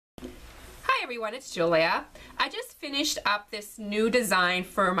everyone, it's Julia. I just finished up this new design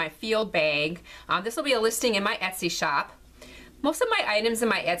for my field bag. This will be a listing in my Etsy shop. Most of my items in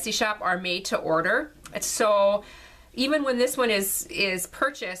my Etsy shop are made to order, so even when this one is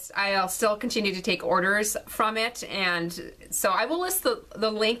purchased, I'll still continue to take orders from it, and so I will list the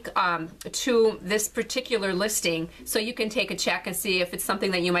link to this particular listing so you can take a check and see if it's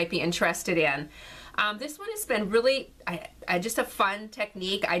something that you might be interested in. This one has been really just a fun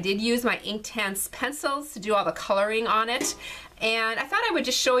technique. I did use my Inktense pencils to do all the coloring on it, and I thought I would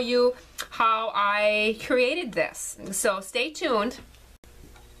just show you how I created this. So stay tuned.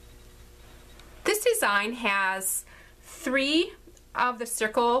 This design has 3 of the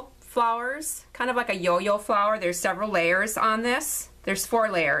circle flowers, kind of like a yo-yo flower. There's several layers on this. There's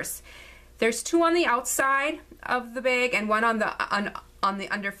 4 layers. There's 2 on the outside of the bag and 1 on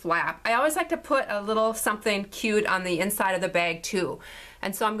the under flap. I always like to put a little something cute on the inside of the bag too,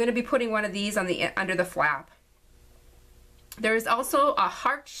 and so I'm going to be putting one of these on the under the flap. There's also a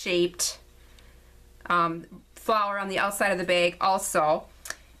heart-shaped flower on the outside of the bag also,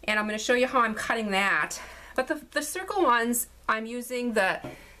 and I'm going to show you how I'm cutting that. But the circle ones, I'm using the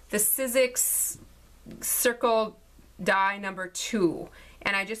Sizzix circle die number 2,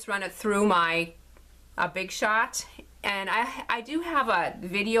 and I just run it through my Big Shot. And I do have a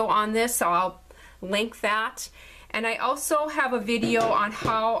video on this, so I'll link that. And I also have a video on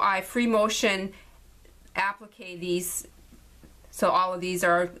how I free motion applique these, so all of these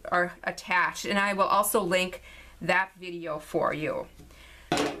are attached, and I will also link that video for you.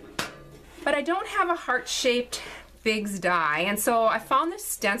 But I don't have a heart-shaped Big's die, and so I found this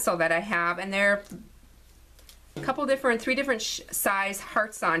stencil that I have, and there are 3 different size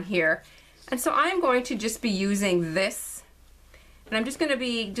hearts on here. And so I'm going to just be using this, and I'm just going to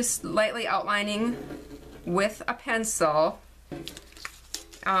be just lightly outlining with a pencil.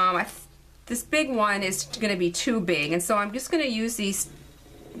 This big one is going to be too big, and so I'm just going to use these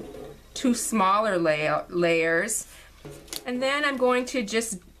 2 smaller layers, and then I'm going to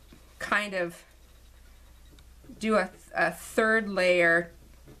just kind of do a 3rd layer,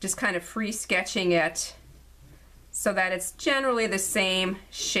 just kind of free sketching it so that it's generally the same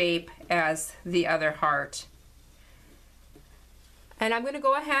shape as the other heart. And I'm going to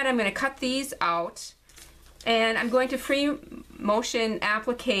go ahead, I'm going to cut these out, and I'm going to free motion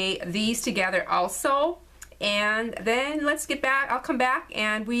applique these together also, and then let's get back, I'll come back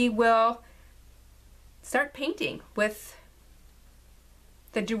and we will start painting with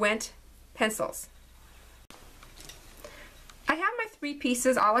the Derwent pencils. I have my 3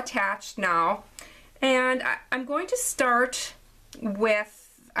 pieces all attached now, and I'm going to start with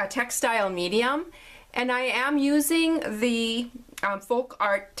a textile medium, and I am using the Folk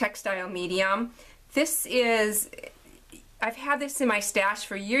Art textile medium. This is, I've had this in my stash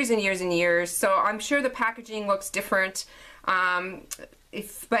for years and years and years, so I'm sure the packaging looks different,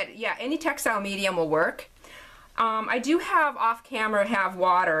 but yeah, any textile medium will work. I do have off camera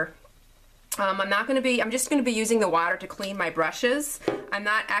water. I'm just going to be using the water to clean my brushes. I'm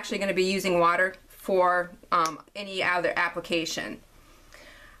not actually going to be using water for any other application.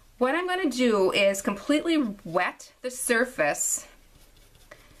 What I'm going to do is completely wet the surface.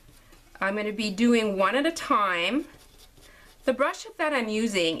 I'm going to be doing one at a time. The brush that I'm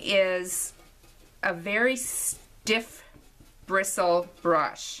using is a very stiff bristle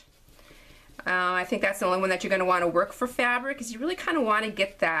brush. I think that's the only one that you're going to want to work for fabric, because you really kind of want to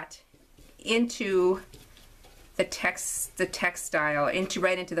get that into the textile,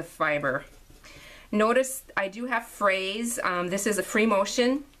 right into the fiber. Notice I do have frays. This is a free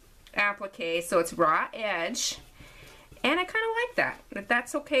motion applique, so it's raw edge, and I kind of like that, but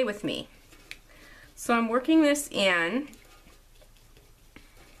that's okay with me. So I'm working this in,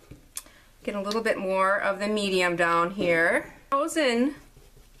 get a little bit more of the medium down here. I've chosen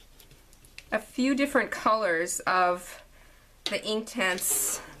a few different colors of the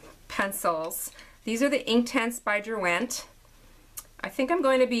Inktense pencils. These are the Inktense by Derwent. I think I'm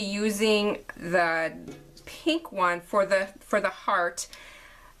going to be using the pink one for the heart.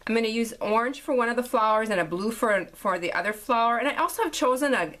 I'm going to use orange for one of the flowers and a blue for the other flower. And I also have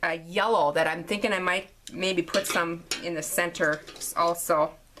chosen a yellow that I'm thinking I might maybe put some in the center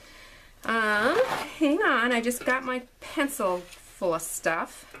also. Hang on, I just got my pencil full of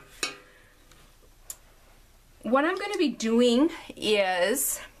stuff. What I'm going to be doing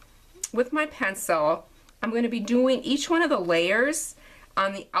is, with my pencil, I'm going to be doing each one of the layers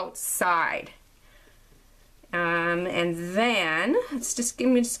on the outside. And then I'm just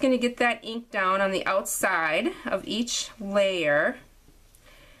going to get that ink down on the outside of each layer.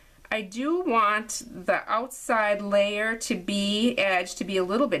 I do want the outside layer to be, edge to be a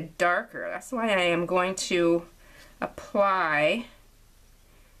little bit darker. That's why I am going to apply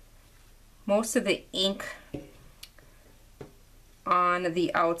most of the ink on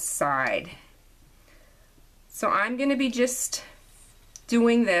the outside. So I'm going to be just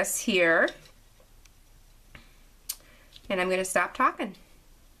doing this here, and I'm going to stop talking.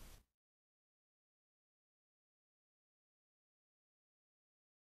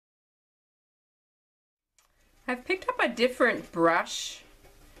 I've picked up a different brush.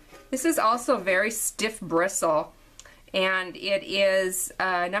 This is also very stiff bristle, and it is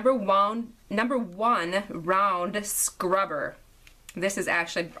number one round scrubber. This is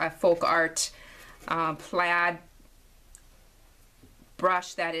actually a folk art plaid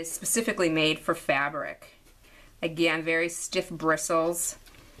brush that is specifically made for fabric. Again, very stiff bristles,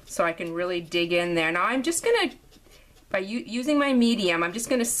 so I can really dig in there. Now I'm just gonna, by using my medium, I'm just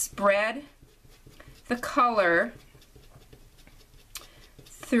gonna spread the color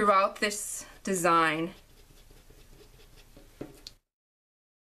throughout this design.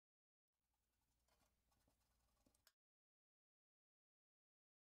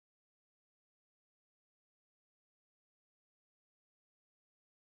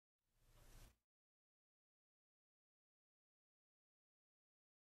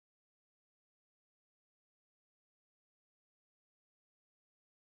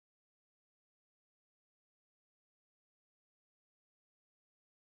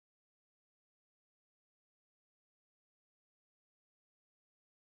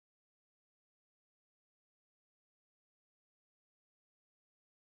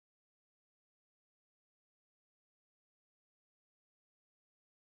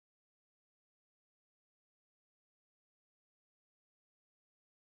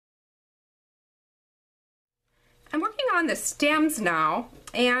 I'm working on the stems now,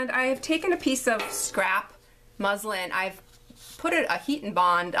 and I have taken a piece of scrap muslin. I've put a heat and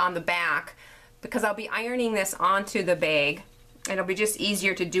bond on the back because I'll be ironing this onto the bag, and it'll be just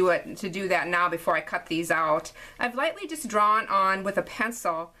easier to do that now before I cut these out. I've lightly just drawn on with a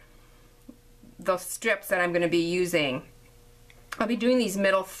pencil those strips that I'm going to be using. I'll be doing these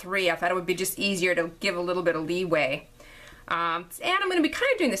middle three. I thought it would be just easier to give a little bit of leeway. And I'm going to be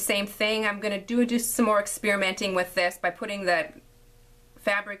kind of doing the same thing. I'm going to do some more experimenting with this by putting the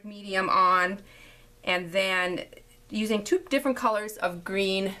fabric medium on and then using two different colors of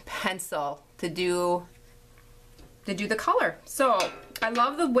green pencil to do the color. So I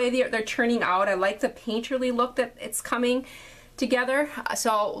love the way they're turning out. I like the painterly look that it's coming together.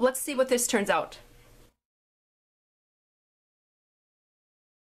 So let's see what this turns out.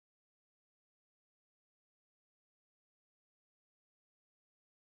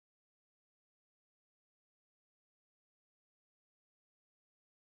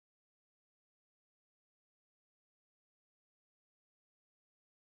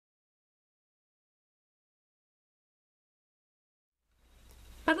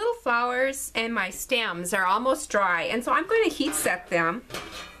 My little flowers and my stems are almost dry, and so I'm going to heat set them.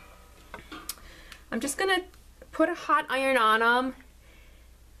 I'm just going to put a hot iron on them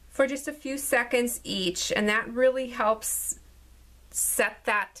for just a few seconds each, and that really helps set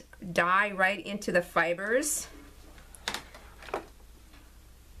that dye right into the fibers.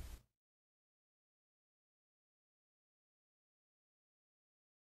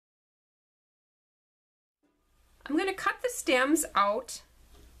 I'm going to cut the stems out,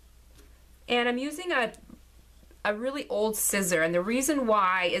 and I'm using a really old scissor, and the reason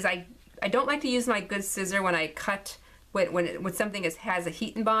why is I don't like to use my good scissor when I cut when something has a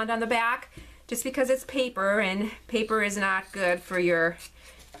heat and bond on the back, just because it's paper, and paper is not good for your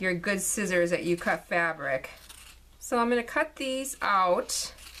good scissors that you cut fabric. So I'm going to cut these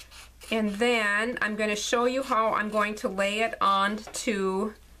out, and then I'm going to show you how I'm going to lay it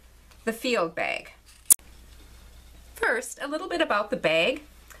onto the field bag. First, a little bit about the bag.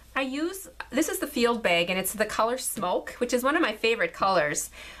 This is the field bag, and it's the color Smoke, which is one of my favorite colors.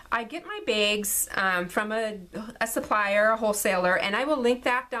 I get my bags from a supplier, a wholesaler, and I will link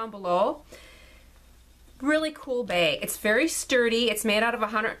that down below. Really cool bag. It's very sturdy. It's made out of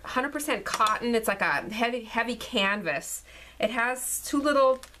 100% cotton. It's like a heavy canvas. It has two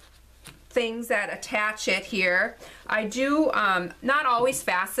little things that attach it here. I do not always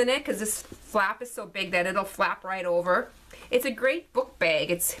fasten it because this flap is so big that it'll flap right over. It's a great book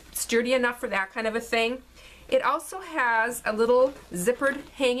bag. It's sturdy enough for that kind of a thing. It also has a little zippered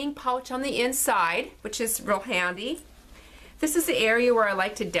hanging pouch on the inside, which is real handy. This is the area where I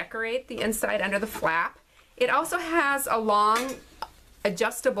like to decorate the inside under the flap. It also has a long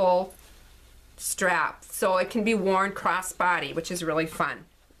adjustable strap, so it can be worn crossbody, which is really fun.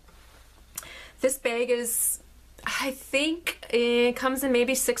 This bag is, I think it comes in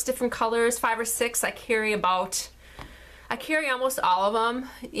maybe 6 different colors, 5 or 6. I carry almost all of them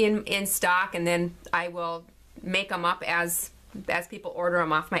in stock, and then I will make them up as people order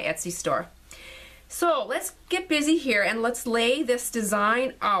them off my Etsy store. So let's get busy here and let's lay this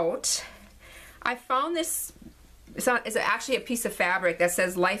design out. I found this, it's actually a piece of fabric that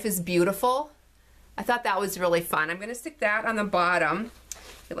says "Life is Beautiful." I thought that was really fun. I'm going to stick that on the bottom.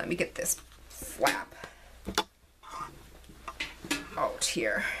 Here, let me get this flap out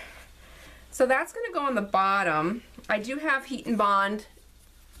here. So that's going to go on the bottom. I do have heat and bond,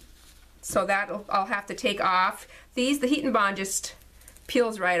 so that I'll have to take off. The heat and bond just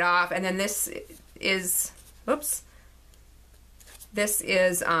peels right off, and then this is, oops, this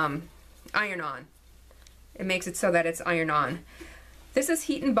is iron on. It makes it so that it's iron on. This is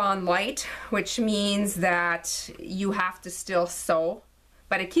heat and bond light, which means that you have to still sew,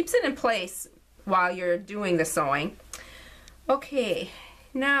 but it keeps it in place while you're doing the sewing. Okay,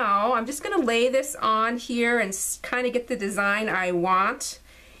 now I'm just going to lay this on here and kind of get the design I want.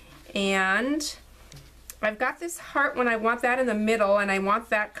 And I've got this heart one, I want that in the middle, and I want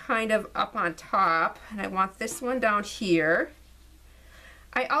that kind of up on top, and I want this one down here.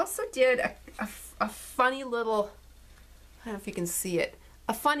 I also did a funny little, I don't know if you can see it,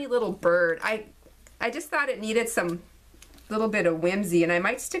 a funny little bird. I just thought it needed some little bit of whimsy, and I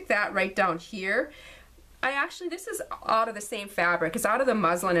might stick that right down here. This is out of the same fabric, it's out of the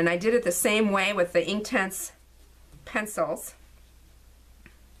muslin, and I did it the same way with the Inktense pencils.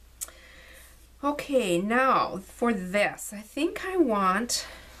 Okay, now for this, I think I want,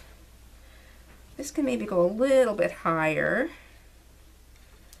 this can maybe go a little bit higher.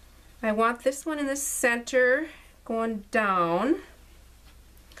 I want this one in the center going down.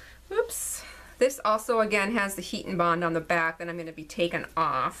 Oops. This also again has the heat and bond on the back that I'm going to be taking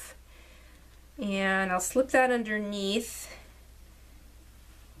off. And I'll slip that underneath.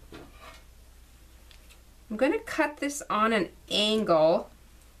 I'm going to cut this on an angle.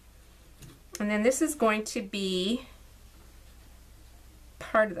 And then this is going to be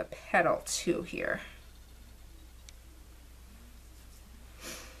part of the petal too here.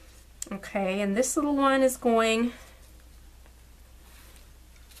 Okay, and this little one is going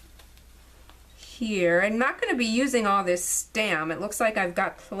here. I'm not going to be using all this stem. It looks like I've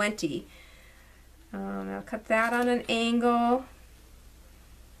got plenty. I'll cut that on an angle.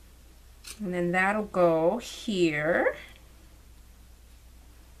 And then that'll go here.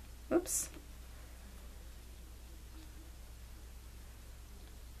 Oops.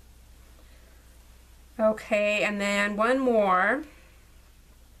 Okay, and then one more.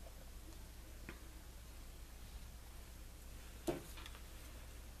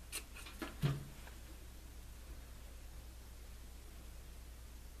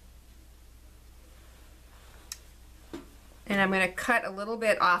 And I'm going to cut a little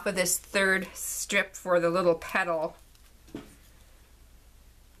bit off of this third strip for the little petal.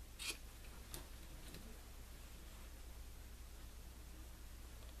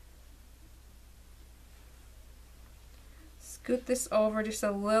 Scoot this over just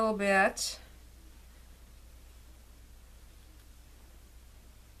a little bit.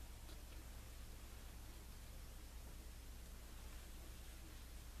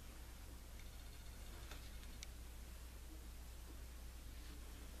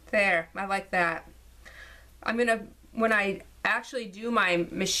 There, I like that. I'm gonna, when I actually do my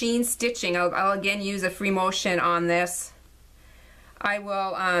machine stitching, I'll again use a free motion on this. I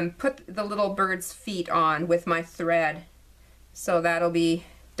will put the little bird's feet on with my thread. So that'll be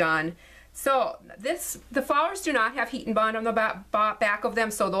done. So the flowers do not have heat and bond on the back of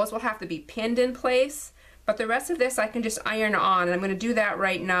them, so those will have to be pinned in place. But the rest of this I can just iron on, and I'm going to do that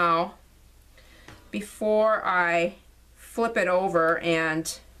right now before I flip it over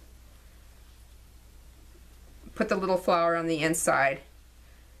and put the little flower on the inside.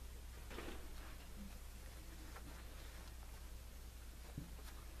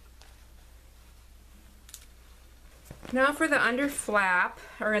 Now for the under flap,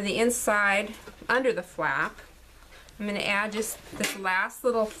 or the inside under the flap, I'm going to add just this last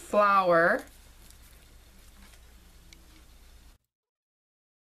little flower.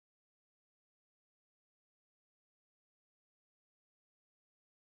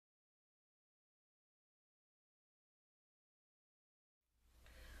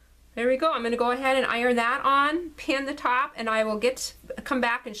 There we go. I'm going to go ahead and iron that on, pin the top, and I will come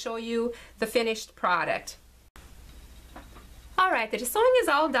back and show you the finished product. Alright, the sewing is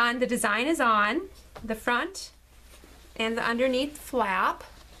all done. The design is on the front and the underneath flap.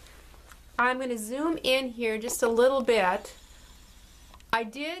 I'm going to zoom in here just a little bit. I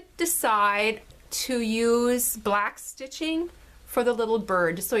did decide to use black stitching for the little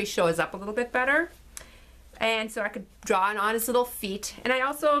bird, just so he shows up a little bit better. And so I could draw on his little feet. And I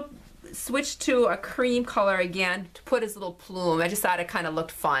also switched to a cream color again to put his little plume. I just thought it kind of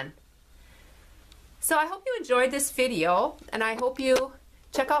looked fun. So I hope you enjoyed this video, and I hope you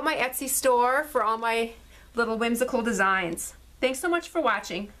check out my Etsy store for all my little whimsical designs. Thanks so much for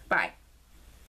watching. Bye.